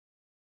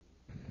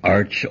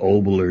Arch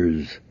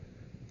Oboler's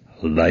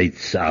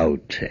Lights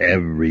Out,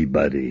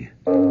 Everybody.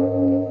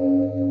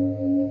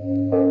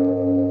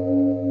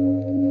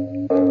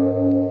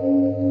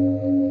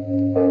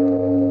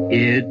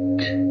 It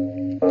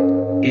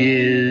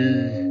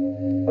is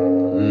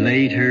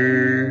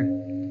later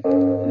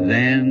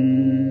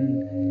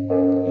than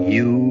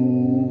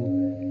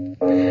you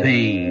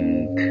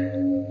think.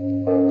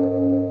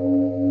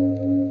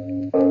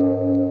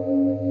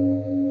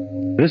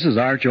 This is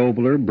Arch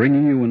Oboler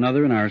bringing you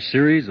another in our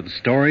series of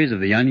stories of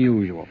the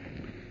unusual.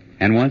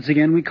 And once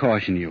again we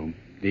caution you,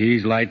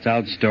 these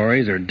lights-out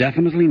stories are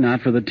definitely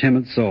not for the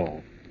timid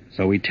soul.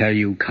 So we tell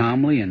you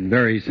calmly and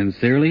very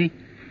sincerely,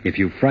 if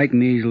you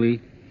frighten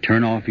easily,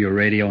 turn off your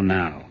radio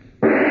now.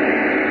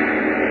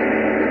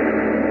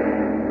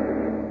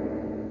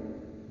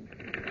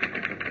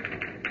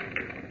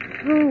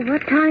 Oh,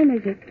 what time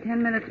is it?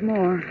 10 minutes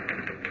more.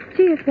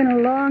 Gee, it's been a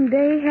long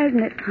day,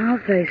 hasn't it? I'll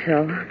say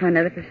so. If I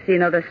never see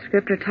another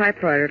script or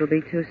typewriter, it'll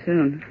be too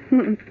soon.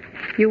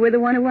 You were the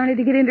one who wanted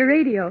to get into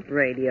radio.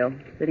 Radio.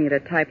 Sitting at a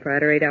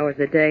typewriter 8 hours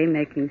a day,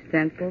 making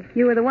stencils.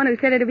 You were the one who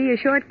said it'd be a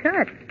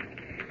shortcut.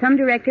 Some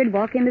director'd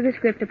walk into the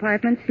script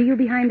department, see you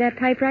behind that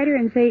typewriter,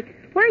 and say,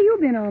 where you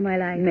been all my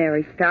life?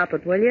 Mary, stop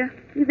it, will you?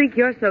 You think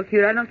you're so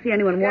cute, I don't see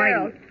anyone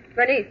Girls,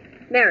 whining. Bernice,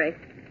 Mary.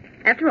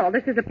 After all,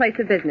 this is a place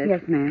of business.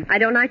 Yes, ma'am. I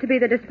don't like to be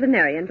the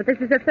disciplinarian, but this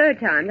is the third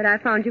time that I've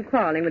found you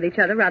quarreling with each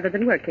other rather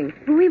than working.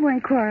 We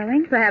weren't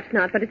quarreling. Perhaps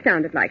not, but it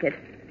sounded like it.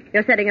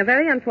 You're setting a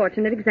very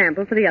unfortunate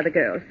example for the other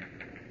girls.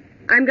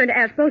 I'm going to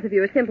ask both of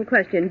you a simple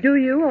question. Do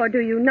you or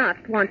do you not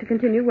want to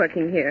continue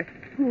working here?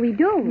 We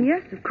do.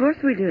 Yes, of course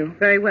we do.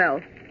 Very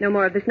well. No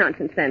more of this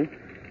nonsense, then.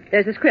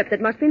 There's a script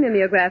that must be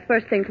mimeographed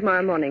first thing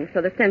tomorrow morning,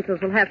 so the stencils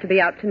will have to be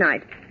out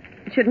tonight.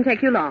 It shouldn't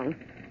take you long.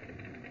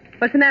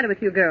 What's the matter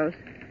with you girls?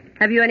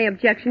 Have you any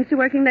objections to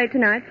working late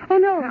tonight? Oh,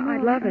 no.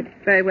 I'd love it.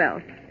 Very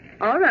well.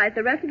 All right,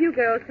 the rest of you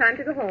girls, time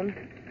to go home.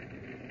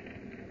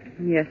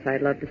 Yes,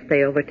 I'd love to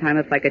stay overtime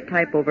if I could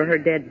type over her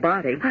dead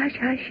body. Hush,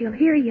 hush, she'll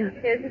hear you.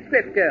 Here's the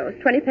script, girls.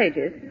 20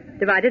 pages.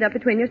 Divided up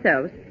between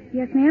yourselves.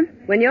 Yes, ma'am?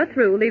 When you're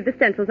through, leave the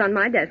stencils on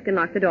my desk and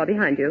lock the door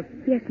behind you.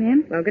 Yes,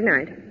 ma'am. Well, good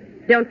night.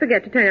 Don't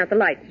forget to turn out the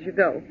lights as you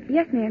go.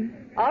 Yes, ma'am.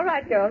 All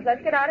right, girls,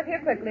 let's get out of here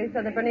quickly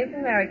so that Bernice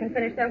and Mary can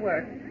finish their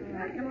work.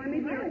 Come on,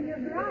 meet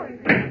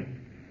you.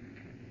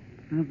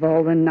 Of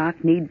all the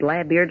knock-kneed,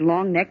 blab-eared,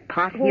 long-necked,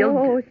 pot-heeled...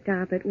 Oh,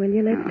 stop it, will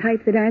you? Let's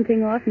type the darn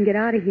thing off and get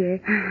out of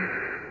here.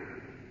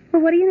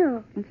 Well, what do you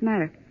know? What's the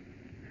matter?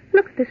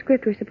 Look at the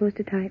script we're supposed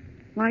to type.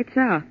 Lights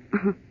out.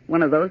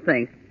 One of those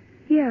things.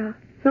 Yeah.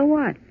 So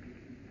what?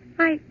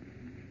 I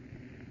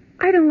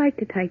don't like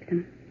to type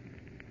them.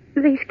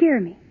 They scare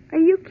me. Are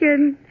you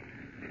kidding?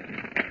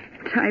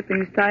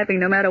 Typing's typing,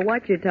 no matter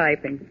what you're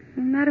typing.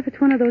 Not if it's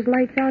one of those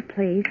lights-out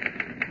plays.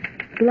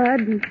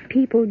 Blood and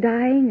people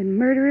dying and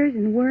murderers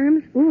and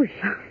worms. Ooh,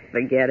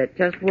 Forget it.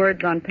 Just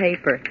words on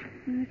paper.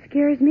 It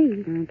scares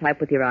me. Type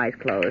with your eyes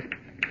closed.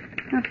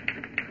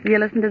 You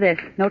listen to this.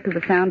 Note to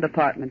the sound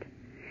department.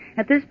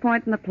 At this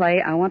point in the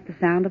play, I want the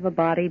sound of a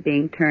body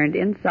being turned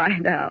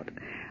inside out.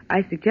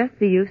 I suggest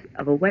the use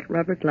of a wet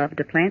rubber glove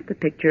to plant the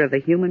picture of a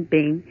human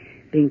being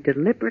being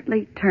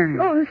deliberately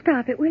turned. Oh,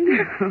 stop it, will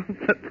you? Oh,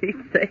 for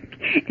Pete's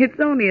sake. It's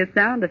only a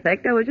sound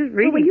effect. I was just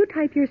reading. Oh, will you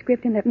type your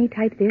script and let me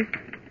type this?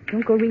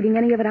 Don't go reading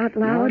any of it out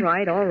loud.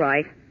 All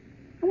right.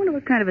 I wonder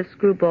what kind of a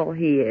screwball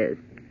he is.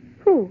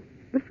 Who?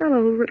 The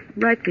fellow who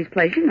writes these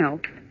plays, you know.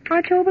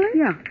 Arch Oboler?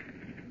 Yeah.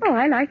 Oh,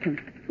 I like him.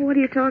 Well, what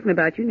are you talking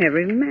about? You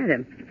never even met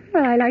him.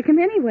 Well, I like him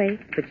anyway.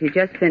 But you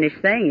just finished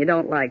saying you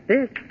don't like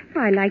this.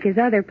 I like his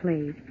other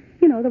plays.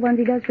 You know, the ones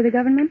he does for the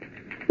government.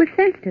 With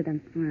sense to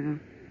them. Well,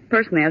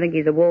 personally, I think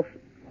he's a wolf.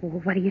 Oh,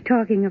 what are you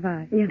talking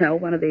about? You know,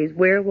 one of these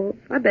werewolves.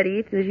 I bet he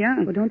eats his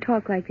young. Well, don't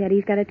talk like that.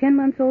 He's got a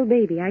 10-month-old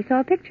baby. I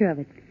saw a picture of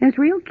it. And it's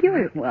real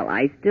cute. Well,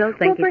 I still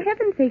think... Well, for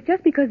heaven's sake,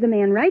 just because the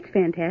man writes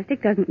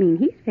fantastic doesn't mean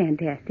he's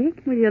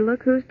fantastic. Will you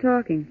look who's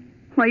talking?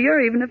 Why,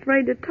 you're even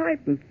afraid to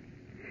type him.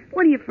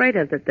 What are you afraid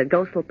of, that the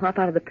ghost will pop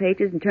out of the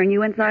pages and turn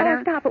you inside out?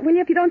 Oh, stop it, will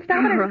you? If you don't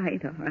stop it... All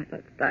right,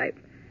 let's type.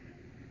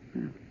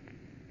 Well,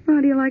 how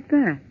do you like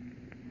that?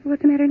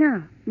 What's the matter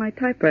now? My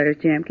typewriter's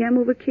jammed. Can't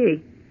move a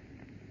key.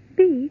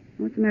 B?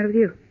 What's the matter with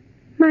you?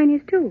 Mine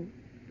is, too.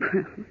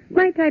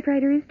 My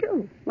typewriter is,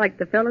 too. Like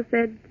the fella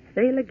said,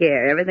 c'est la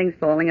guerre. Everything's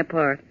falling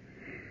apart.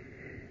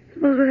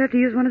 Suppose we'll have to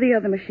use one of the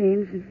other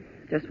machines,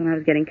 just when I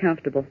was getting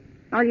comfortable.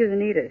 I'll use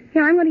Anita's.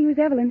 Yeah, I'm going to use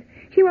Evelyn's.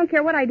 She won't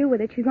care what I do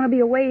with it. She's going to be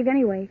a wave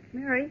anyway.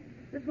 Mary,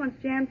 this one's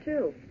jammed,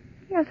 too.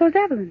 Yeah, so's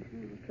Evelyn's.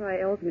 I'll try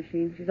Elle's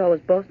machine. She's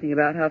always boasting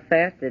about how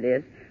fast it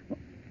is.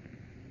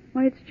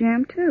 Why, it's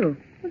jammed, too.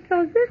 Well,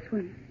 so's this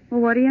one.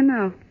 Well, what do you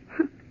know?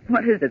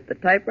 What is it, the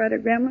typewriter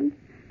gremlin?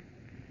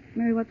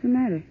 Mary, what's the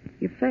matter?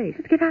 Your face.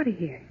 Let's get out of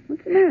here.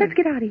 What's the matter? Let's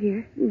get out of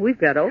here. We've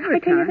got overtime. I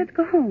tell you, let's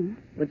go home.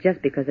 Well,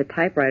 just because a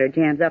typewriter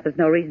jams up is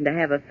no reason to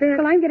have a fit.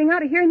 Well, I'm getting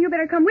out of here, and you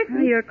better come with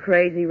me. Oh, you're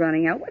crazy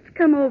running out. What's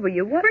come over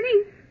you? What?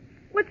 Bernice!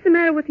 What's the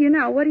matter with you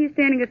now? What are you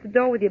standing at the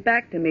door with your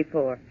back to me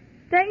for?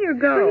 Stay or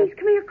go? Bernice,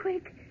 come here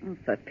quick. Oh,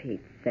 for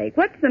Pete's sake.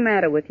 What's the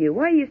matter with you?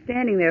 What are you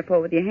standing there for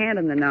with your hand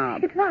on the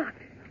knob? It's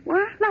locked.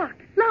 What?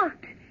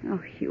 Locked. Oh,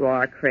 you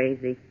are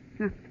crazy.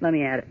 Huh, let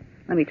me at it.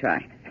 Let me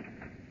try.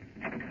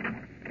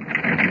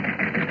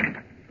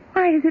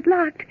 Why is it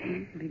locked?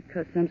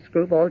 Because some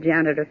screwball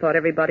janitor thought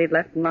everybody had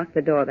left and locked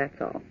the door, that's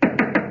all.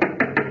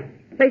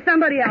 Say,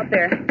 somebody out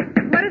there,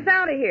 let us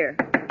out of here.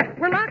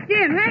 We're locked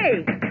in,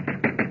 hey!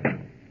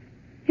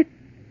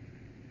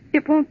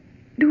 It won't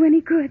do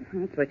any good.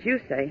 That's what you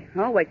say.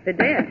 I'll wake the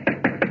dead.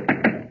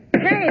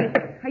 Hey,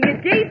 are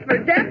you deaf or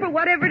deaf or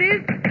whatever it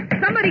is?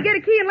 Somebody get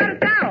a key and let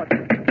us out.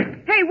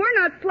 Hey, we're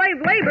not slave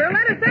labor.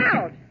 Let us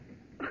out.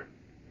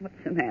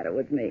 What's the matter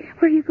with me?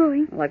 Where are you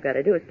going? All I've got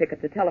to do is pick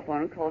up the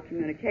telephone and call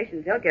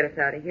communications. They'll get us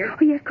out of here.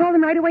 Oh, yes, call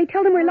them right away.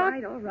 Tell them we're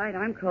locked. All right,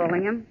 I'm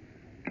calling him.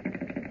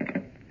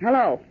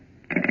 Hello.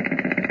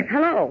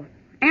 Hello.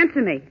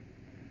 Answer me.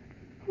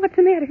 What's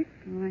the matter?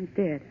 The line's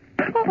dead.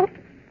 Oh.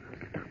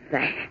 Stop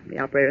that. The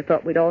operator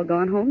thought we'd all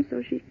gone home,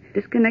 so she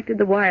disconnected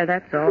the wire,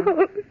 that's all.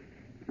 Oh,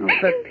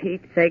 for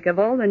Pete's sake, of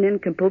all the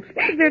nincompoops,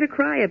 what's there to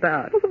cry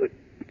about? Oh,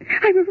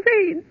 I'm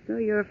afraid. So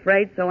you're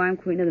afraid, so I'm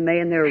Queen of the May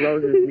and there are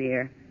roses in the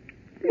air.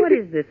 What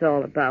is this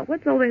all about?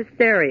 What's all the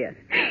hysteria?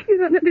 You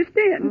don't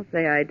understand. Don't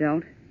say I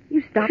don't.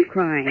 You stop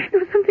crying. No,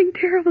 something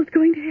terrible's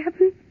going to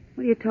happen.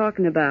 What are you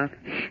talking about?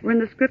 We're in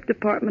the script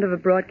department of a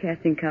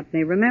broadcasting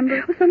company,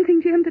 remember? Oh,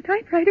 something jammed the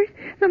typewriters.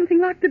 Something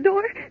locked the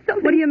door.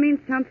 Something... What do you mean,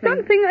 something?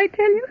 Something, I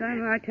tell you.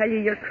 I tell you,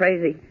 you're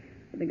crazy.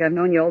 I think I've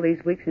known you all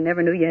these weeks and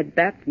never knew you had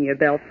bats in your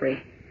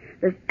belfry.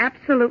 There's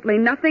absolutely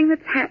nothing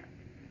that's happened.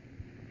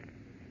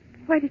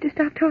 Why did you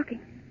stop talking?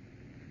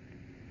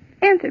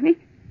 Answer me.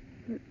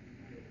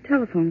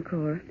 Telephone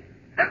cord.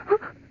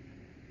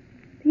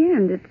 The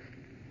end, it's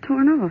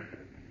torn off.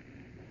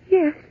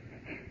 Yes.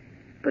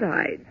 But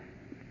I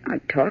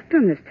talked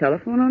on this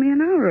telephone only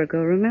an hour ago,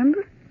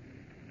 remember?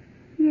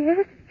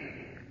 Yes.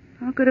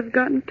 How could it have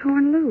gotten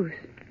torn loose?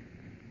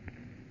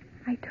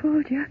 I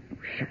told you. Oh,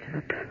 shut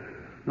up.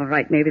 All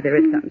right, maybe there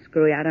is something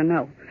screwy, I don't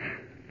know.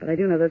 But I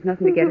do know there's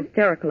nothing to get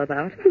hysterical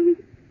about.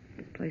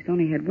 This place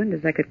only had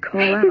windows I could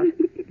call out.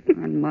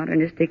 On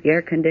modernistic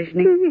air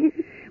conditioning.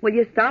 Will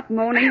you stop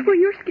moaning? Well,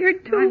 you're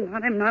scared, too.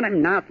 I'm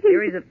not.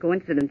 Series of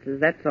coincidences,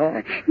 that's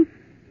all.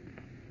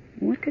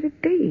 What could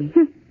it be?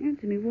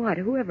 Answer me what?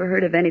 Who ever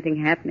heard of anything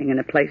happening in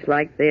a place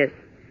like this?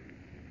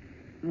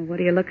 Well, what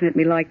are you looking at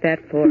me like that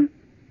for?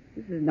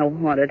 This is no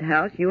haunted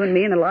house. You and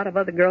me and a lot of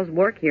other girls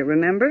work here,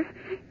 remember?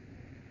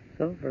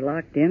 So if we're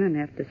locked in and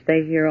have to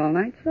stay here all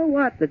night, so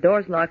what? The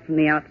door's locked from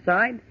the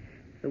outside.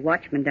 The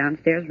watchman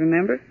downstairs,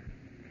 remember?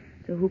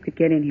 So who could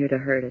get in here to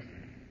hurt us?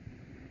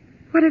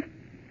 What if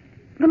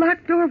the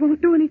locked door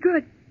won't do any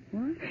good?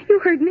 What? You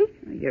heard me.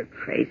 Oh, you're a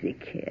crazy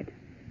kid.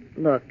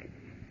 Look,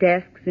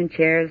 desks and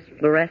chairs,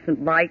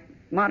 fluorescent light,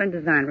 modern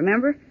design,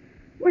 remember?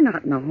 We're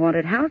not in a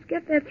haunted house.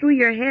 Get that through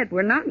your head.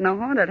 We're not in a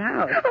haunted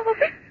house. Oh.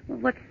 Well,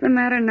 what's the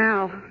matter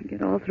now?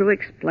 Get all through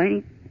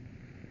explaining.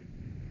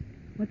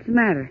 What's the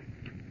matter?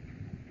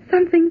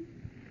 Something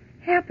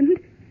happened.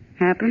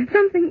 Happened?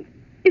 Something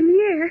in the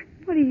air.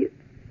 What are you...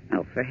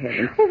 Oh, for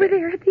heaven's sake. Over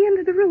there at the end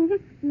of the room.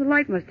 The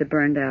light must have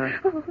burned out.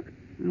 Oh.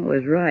 I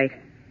was right.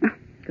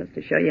 Goes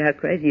to show you how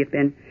crazy you've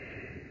been.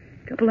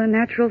 A couple of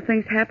natural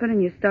things happen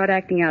and you start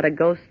acting out a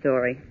ghost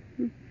story.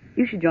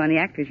 You should join the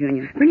Actors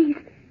Union. Bernice.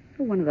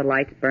 Well, one of the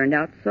lights burned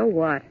out, so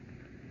what?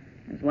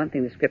 There's one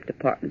thing the script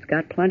department's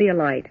got, plenty of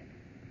light.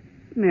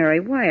 Mary,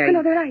 why are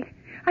Another light.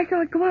 I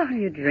saw it go out.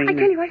 you dreaming? I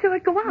tell you, I saw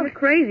it go out. You're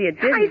crazy, it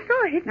didn't. I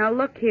saw it. Now,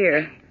 look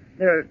here.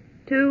 There are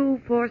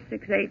 2, 4,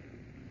 6,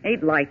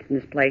 8 lights in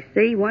this place.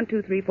 See? 1,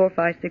 2, 3, 4,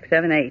 5, 6,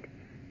 7, 8.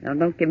 Now,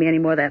 don't give me any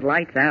more of that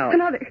lights out.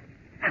 Another.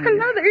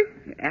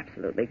 You're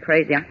absolutely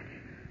crazy.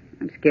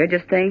 I'm scared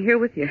just staying here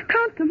with you.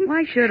 Count them.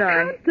 Why should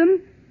I? Count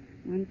them.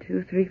 1,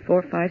 2, 3,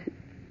 4, 5, 6,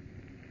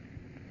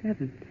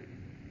 7.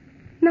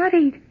 Not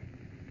 8.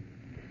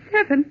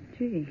 7.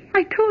 Gee.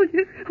 I told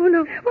you. Oh,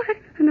 no. What?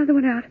 Another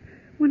one out.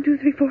 1, 2,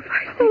 3, 4, 5,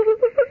 6. Oh.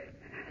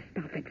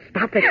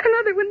 Stop it.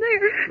 Another one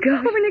there.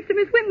 Gosh. Over next to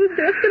Miss Winton's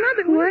desk.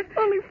 Another one. What?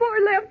 Only 4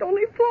 left.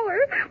 Only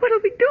 4. What'll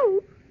we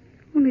do?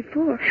 Only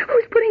 4.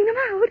 Who's putting them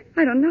out?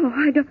 I don't know.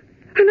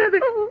 Another.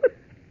 Oh.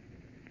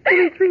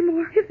 Only 3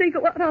 more. If they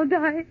go out, I'll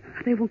die.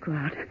 They won't go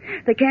out.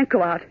 They can't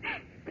go out.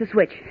 The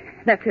switch.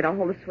 That's it. I'll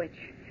hold the switch.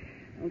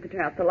 No one can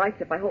turn out the lights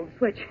if I hold the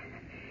switch.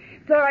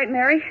 It's all right,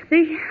 Mary.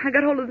 See? I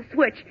got hold of the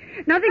switch.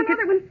 Nothing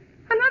Another one.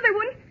 Another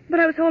one. But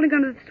I was holding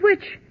onto the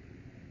switch.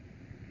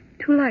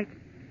 2 lights.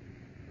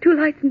 2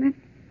 lights and then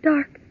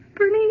dark.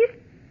 Bernice.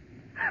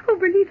 Oh,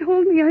 Bernice,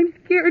 hold me. I'm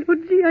scared. Oh,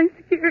 gee, I'm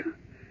scared.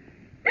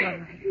 All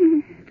right.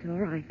 It's all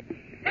right.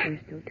 There's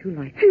still 2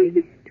 lights.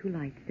 See? 2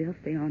 lights. They'll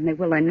stay on. They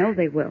will. I know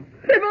they will.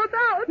 They're both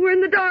out. We're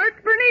in the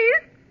dark.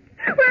 Bernice,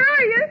 where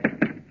are you?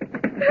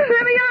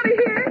 Let me out of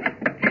here.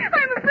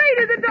 I'm afraid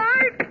of the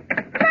dark.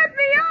 Let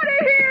me out of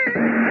here.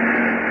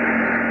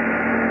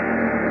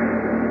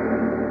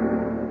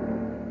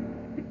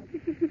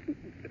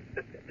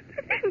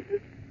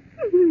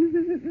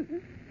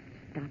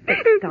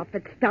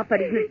 Stop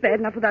it. Isn't it bad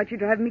enough without you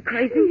driving me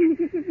crazy?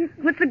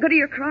 What's the good of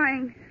your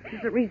crying?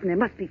 There's a reason. There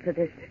must be for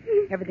this.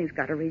 Everything's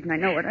got a reason. I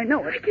know it. I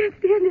can't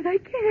stand it. I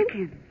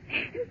can't.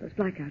 Those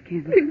blackout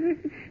candles.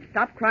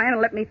 Stop crying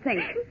and let me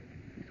think.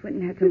 Miss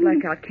Winton had some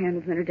blackout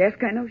candles in her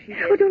desk. I know she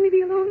did. Oh, don't leave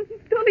me alone.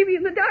 Don't leave me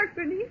in the dark,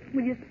 Bernice.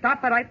 Will you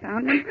stop it? I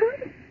found them.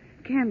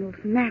 Candles,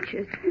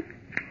 matches.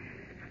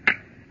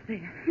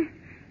 There.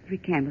 3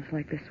 candles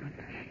like this one.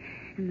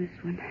 And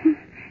this one.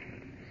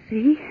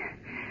 See?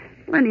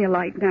 Plenty of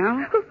light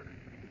now.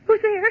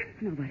 Who's there?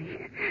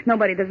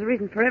 Nobody. There's a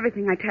reason for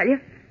everything, I tell you.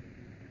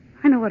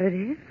 I know what it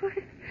is. What?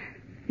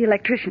 The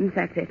electricians,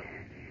 that's it.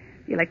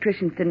 The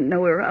electricians didn't know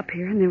we were up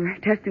here, and they were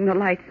testing the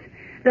lights.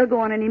 They'll go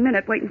on any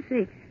minute. Wait and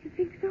see. You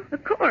think so?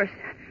 Of course.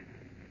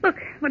 Look,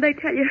 what'd I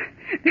tell you?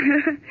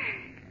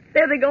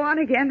 There they go on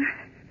again.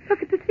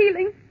 Look at the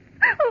ceiling.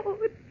 Oh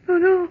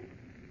no.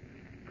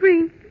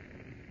 Green.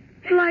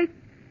 The light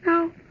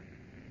now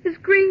is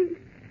green.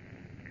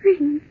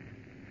 Green.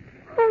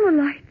 All the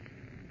lights.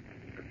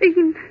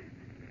 Green.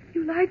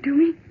 You lied to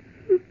me.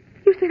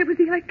 You said it was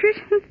the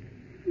electrician.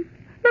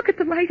 Look at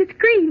the light. It's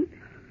green.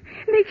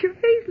 It makes your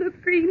face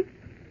look green.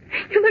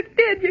 You look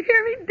dead. You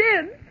hear me?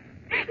 Dead.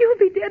 You'll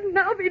be dead and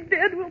I'll be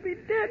dead. We'll be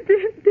dead.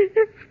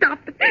 Stop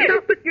it.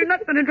 You're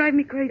not going to drive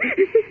me crazy.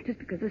 Just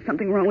because there's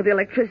something wrong with the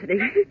electricity.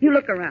 You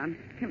look around.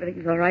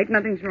 Everything's all right.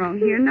 Nothing's wrong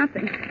here.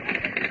 Nothing.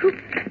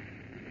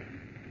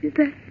 Is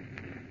that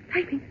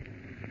typing?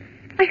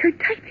 I heard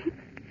typing.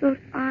 So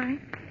did I.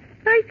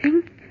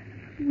 Typing?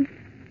 We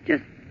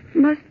just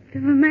must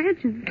have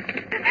imagined.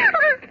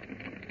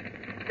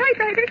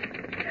 Typewriters.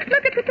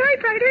 Look at the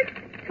typewriters.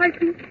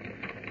 Typing.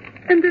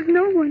 And there's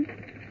no one.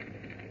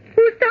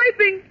 Who's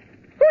typing?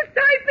 Who's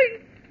typing?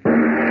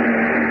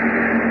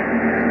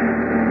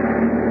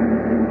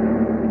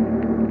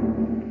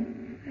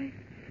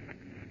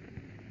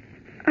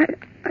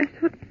 I'm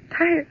so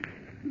tired.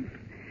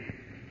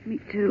 Me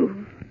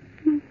too.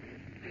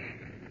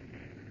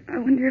 I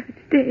wonder if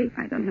it's day.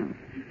 I don't know.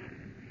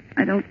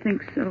 I don't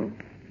think so.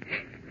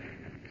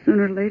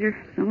 Sooner or later,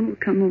 someone will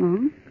come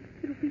along.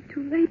 It'll be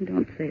too late.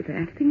 Don't say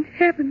that. Things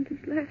happened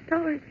these last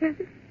hours, has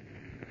it?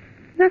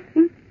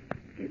 Nothing.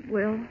 It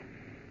will.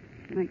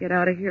 When I get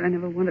out of here, I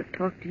never want to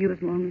talk to you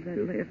as long as I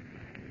live.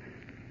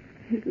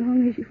 As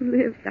long as you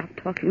live. Stop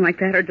talking like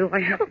that, or do I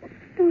have... Oh,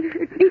 don't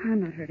hurt me.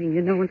 I'm not hurting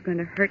you. No one's going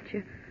to hurt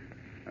you.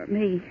 Or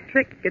me.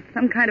 Trick. It's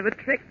some kind of a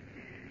trick.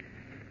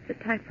 The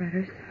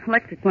typewriters.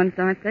 Electric ones,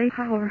 aren't they?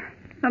 Power.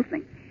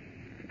 Something.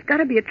 It's got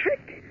to be a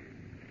trick.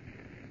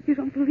 You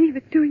don't believe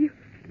it, do you?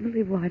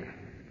 Believe what?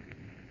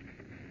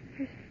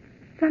 There's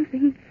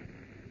something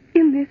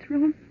in this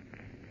room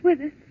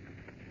with us.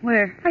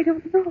 Where? I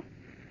don't know.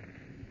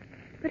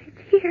 But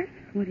it's here.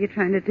 What are you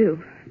trying to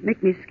do?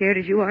 Make me scared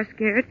as you are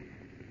scared?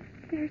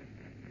 There's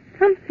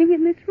something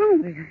in this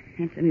room. Where?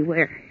 Answer me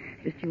where.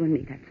 Just you and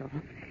me, that's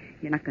all.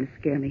 You're not going to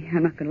scare me.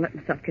 I'm not going to let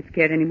myself get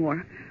scared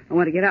anymore. I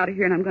want to get out of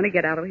here, and I'm going to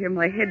get out of here.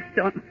 My head's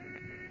still...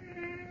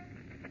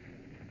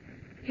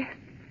 Yes.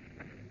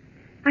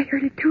 I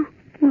heard it, too.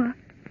 What?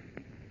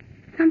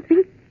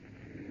 Something.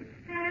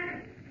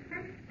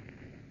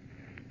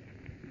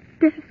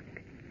 Desk.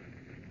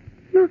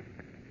 Look.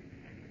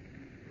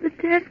 The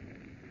desk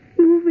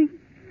moving.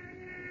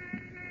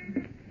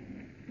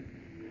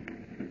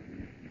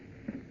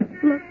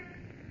 Look.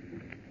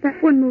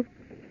 That one moved.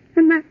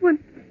 And that one.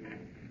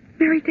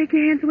 Mary, take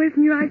your hands away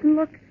from your eyes and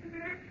look.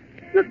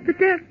 Look, the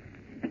desk.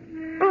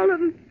 All of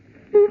them.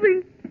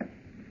 Moving.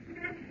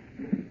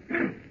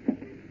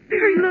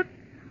 Mary, look.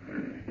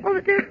 All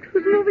the desk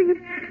was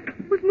moving.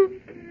 Was moving.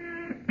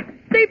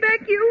 Stay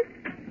back, you.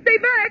 Stay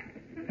back.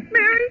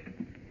 Mary.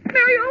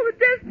 Mary, all the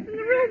desks in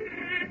the room.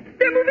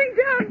 They're moving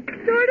down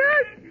toward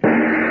us.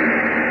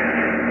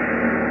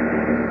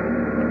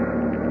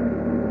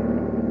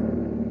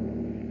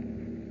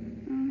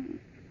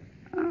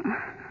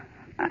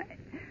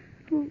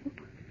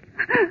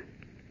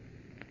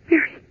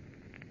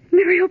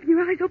 Mary, open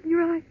your eyes, open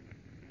your eyes.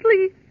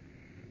 Please.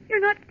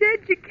 You're not dead.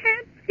 You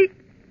can't see.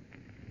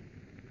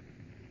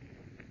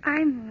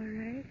 I'm all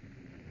right.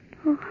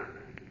 Oh.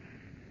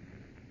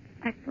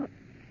 I thought...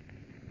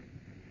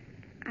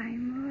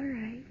 I'm all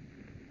right.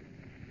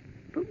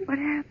 But what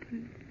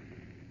happened?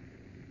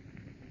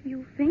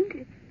 You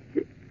fainted.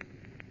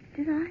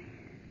 Did I?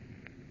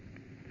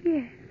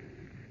 Yes.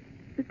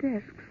 The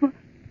desks. What?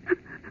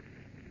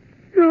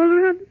 They're all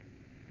around.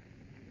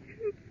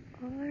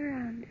 All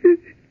around.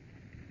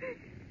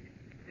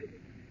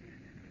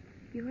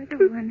 You're the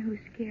one who's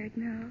scared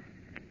now,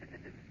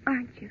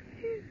 aren't you?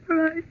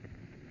 Right.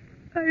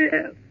 I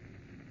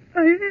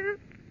am.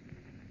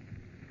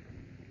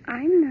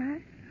 I'm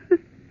not.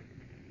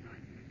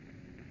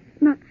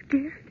 Not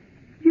scared?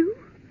 You?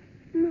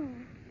 No.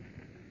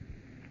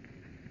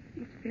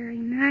 It's very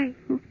nice.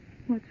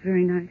 What's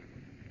very nice?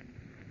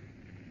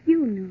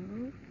 You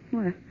know.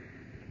 What?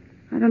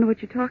 I don't know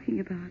what you're talking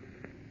about.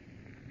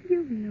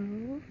 You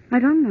know. I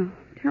don't know.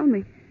 Tell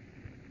me.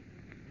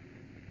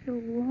 So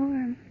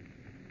warm.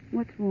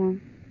 What's warm?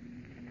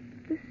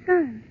 The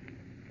sun.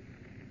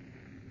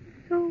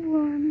 So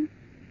warm.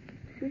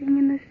 Sitting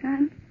in the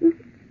sun.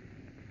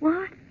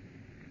 What?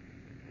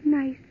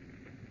 Nice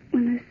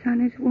when the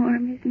sun is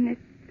warm, isn't it?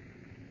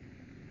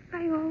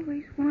 I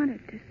always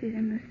wanted to sit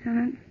in the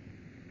sun.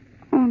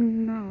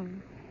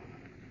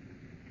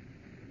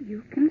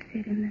 You can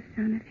sit in the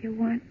sun if you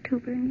want to,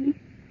 Bernice.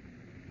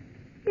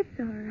 It's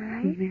all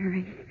right.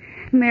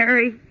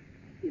 Mary.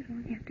 You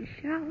don't have to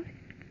shout.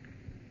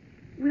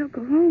 We'll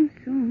go home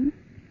soon.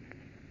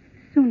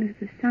 As soon as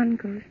the sun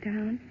goes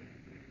down.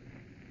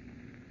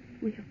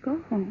 We'll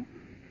go home.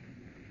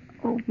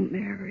 Oh,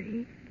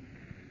 Mary.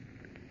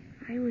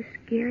 I was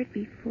scared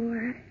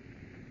before.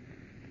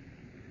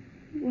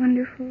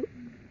 Wonderful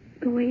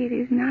the way it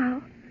is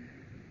now.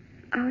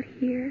 Out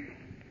here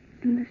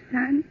in the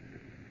sun.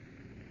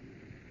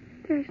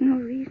 There's no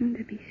reason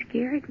to be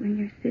scared when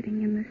you're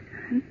sitting in the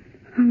sun.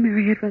 Oh,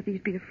 Mary, I'd rather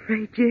you'd be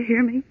afraid. Do you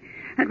hear me?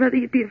 I'd rather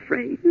you'd be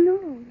afraid.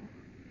 No.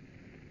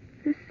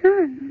 The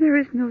sun. There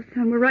is no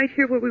sun. We're right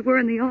here where we were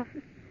in the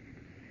office.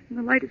 And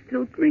the light is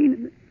still green,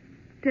 and the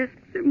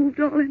desks are moved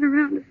all in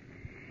around us.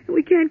 And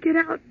we can't get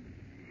out.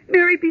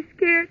 Mary, be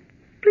scared.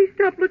 Please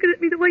stop looking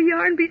at me the way you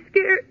are and be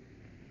scared.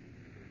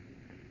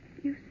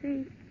 You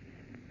say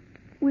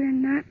we're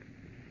not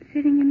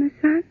sitting in the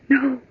sun?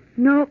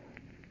 No.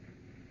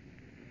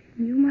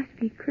 You must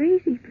be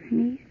crazy,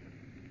 Bernice.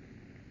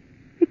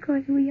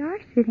 Because we are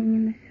sitting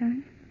in the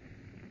sun.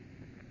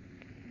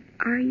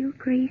 Are you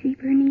crazy,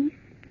 Bernice?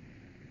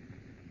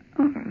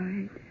 All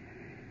right.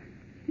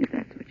 If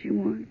that's what you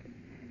want.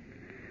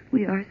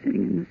 We are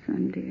sitting in the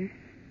sun, dear.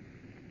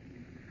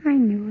 I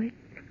knew it.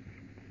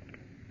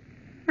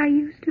 I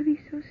used to be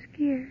so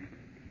scared.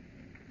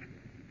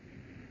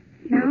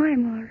 Now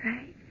I'm all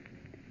right.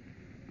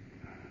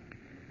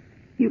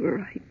 You were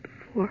right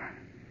before.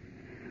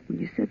 When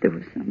you said there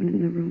was someone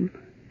in the room.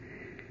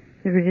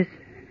 There is.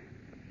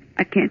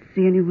 I can't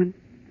see anyone.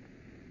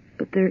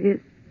 But there is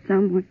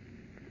someone.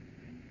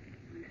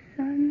 The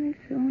sun is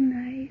so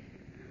nice.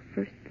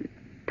 First the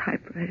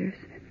typewriters.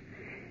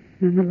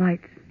 And then the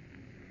lights.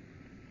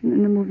 And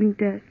then the moving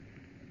desk.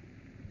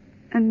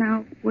 And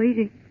now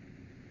waiting.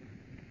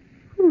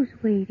 Who's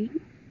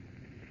waiting?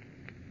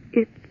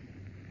 It's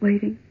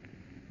waiting.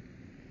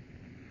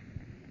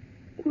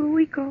 Will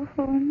we go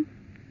home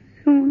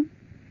soon?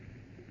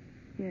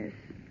 Yes.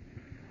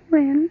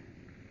 When?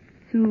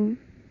 Soon.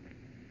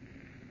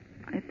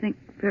 I think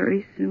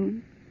very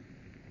soon.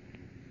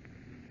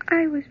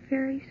 I was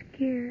very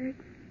scared.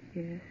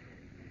 Yes.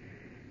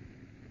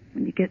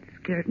 When you get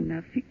scared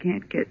enough, you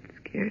can't get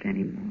scared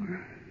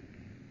anymore.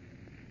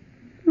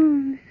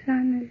 The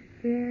sun is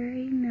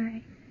very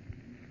nice.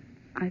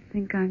 I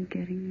think I'm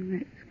getting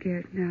that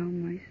scared now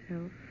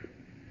myself.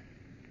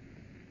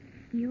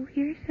 You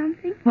hear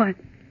something? What?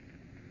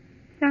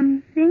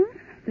 Something?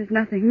 There's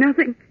nothing.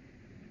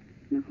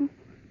 No,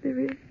 there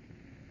is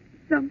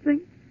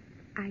something.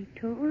 I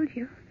told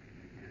you.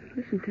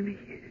 Listen to me.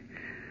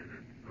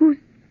 Who's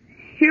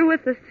here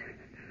with us?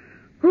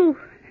 Who?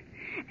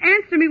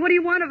 Answer me. What do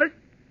you want of us?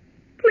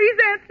 Please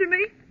answer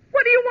me.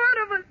 What do you want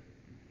of us?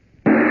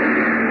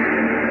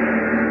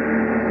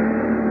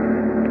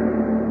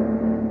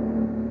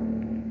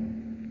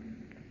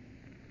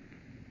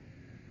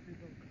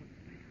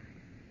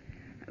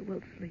 I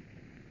will sleep.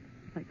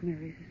 Like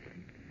Mary's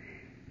asleep.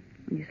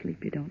 When you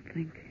sleep, you don't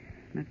think.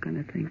 I'm not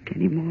going to think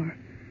anymore.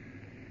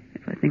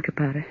 If I think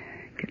about it,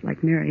 get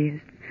like Mary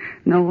is.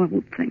 No one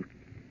will think.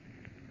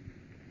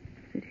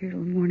 Sit here till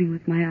morning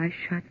with my eyes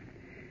shut.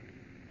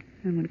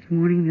 And when it's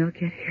morning, they'll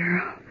get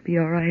here. I'll be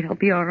all right. I'll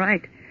be all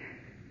right.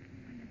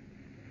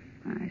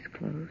 My eyes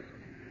closed.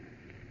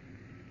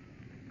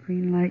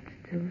 Green light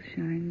still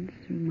shines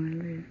through my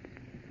lids.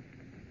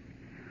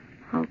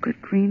 How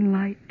could green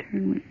light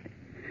turn with...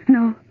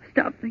 No,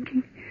 stop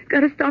thinking.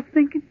 Gotta stop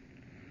thinking.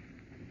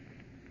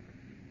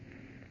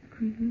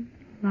 Green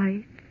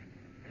light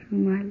through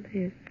my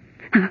lids.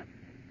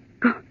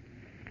 Go.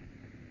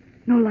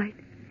 No light.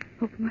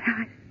 Open my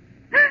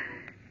eyes.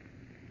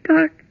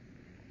 Dark.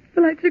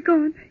 The lights are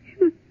gone.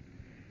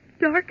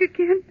 Dark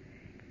again.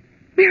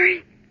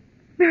 Mary,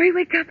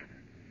 wake up.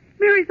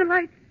 Mary, the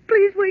lights.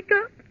 Please wake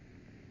up.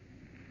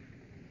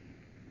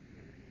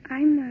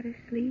 I'm not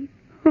asleep.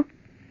 Oh.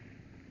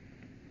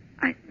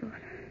 I thought...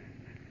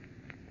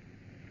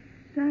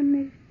 Sun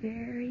is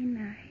very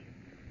nice.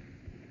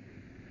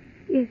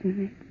 Isn't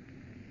it?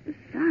 The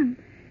sun.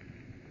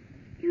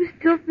 You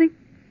still think...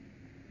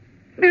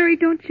 Mary,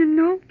 don't you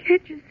know?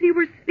 Can't you see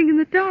we're sitting in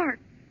the dark?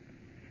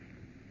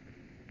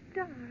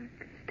 Dark.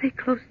 Stay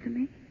close to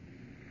me.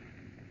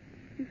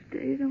 If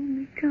day'd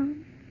only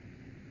come.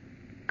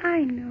 I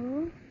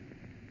know.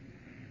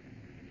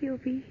 He'll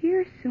be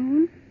here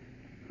soon.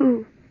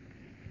 Who?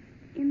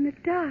 In the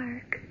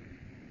dark.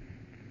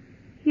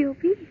 He'll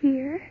be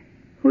here.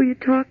 Who are you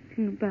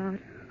talking about?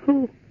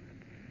 Who?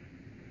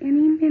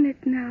 Any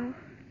minute now.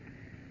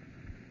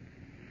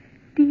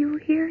 Do you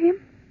hear him?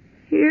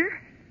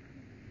 Here?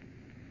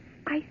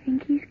 I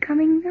think he's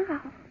coming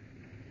now.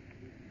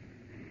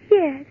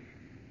 Yes.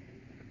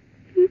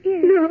 He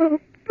is. No,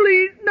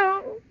 please,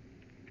 no.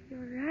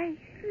 You're right.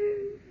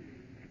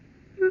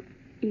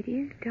 It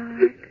is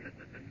dark.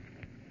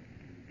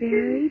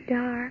 Very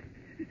dark.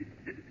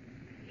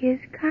 His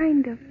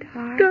kind of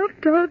dark. Stop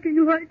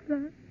talking like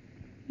that.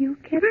 You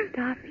can't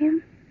stop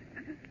him.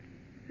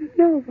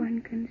 No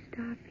one can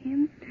stop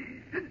him.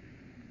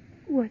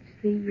 What's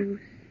the the use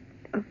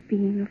of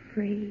being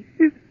afraid?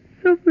 If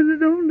someone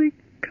had only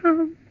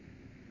come.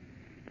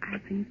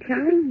 I've been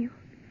telling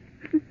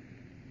you.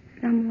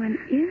 Someone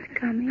is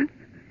coming.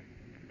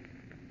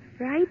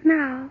 Right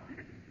now.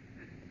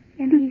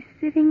 And he's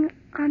sitting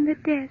on the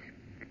desk,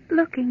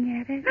 looking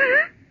at it.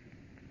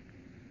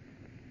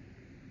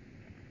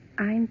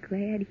 I'm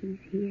glad he's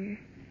here.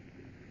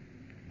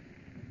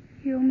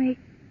 He'll make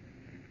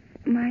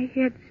my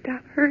head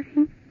stop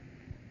hurting.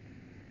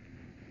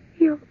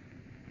 He'll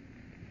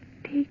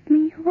take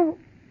me home.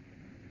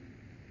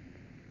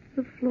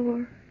 The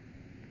floor.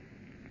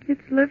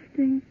 It's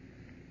lifting.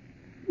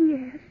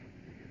 Yes.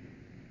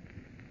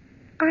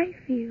 I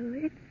feel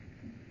it.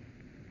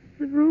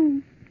 The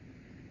room.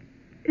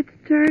 It's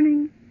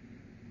turning.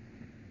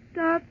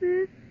 Stop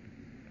it.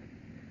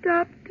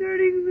 Stop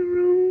turning the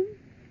room.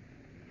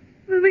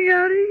 Let me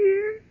out of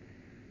here.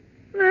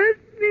 Let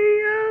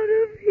me out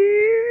of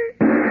here.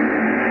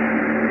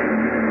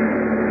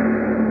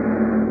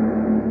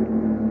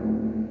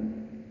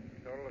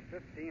 A total of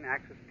 15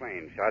 Axis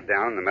planes shot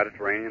down in the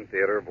Mediterranean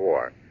theater of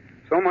war.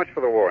 So much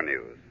for the war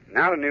news.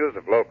 Now to news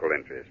of local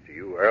interest to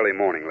you early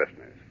morning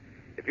listeners.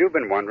 If you've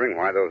been wondering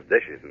why those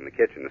dishes in the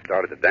kitchen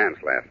started to dance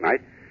last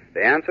night,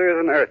 the answer is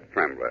an earth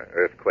trembler,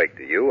 earthquake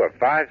to you, of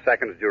 5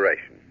 seconds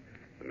duration.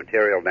 The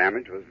material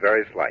damage was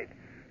very slight,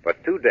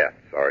 but 2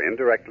 deaths are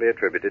indirectly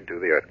attributed to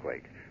the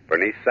earthquake.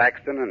 Bernice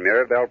Saxton and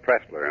Mirabelle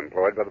Pressler,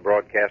 employed by the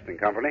Broadcasting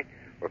Company,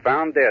 were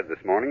found dead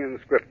this morning in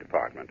the script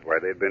department, where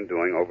they'd been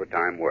doing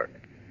overtime work.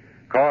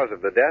 Cause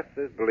of the deaths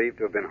is believed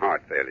to have been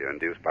heart failure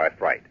induced by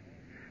fright.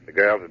 The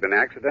girls had been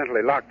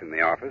accidentally locked in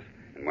the office,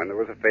 and when there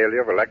was a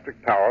failure of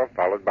electric power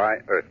followed by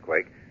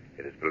earthquake,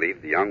 it is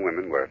believed the young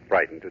women were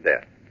frightened to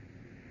death.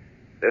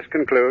 This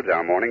concludes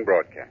our morning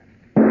broadcast.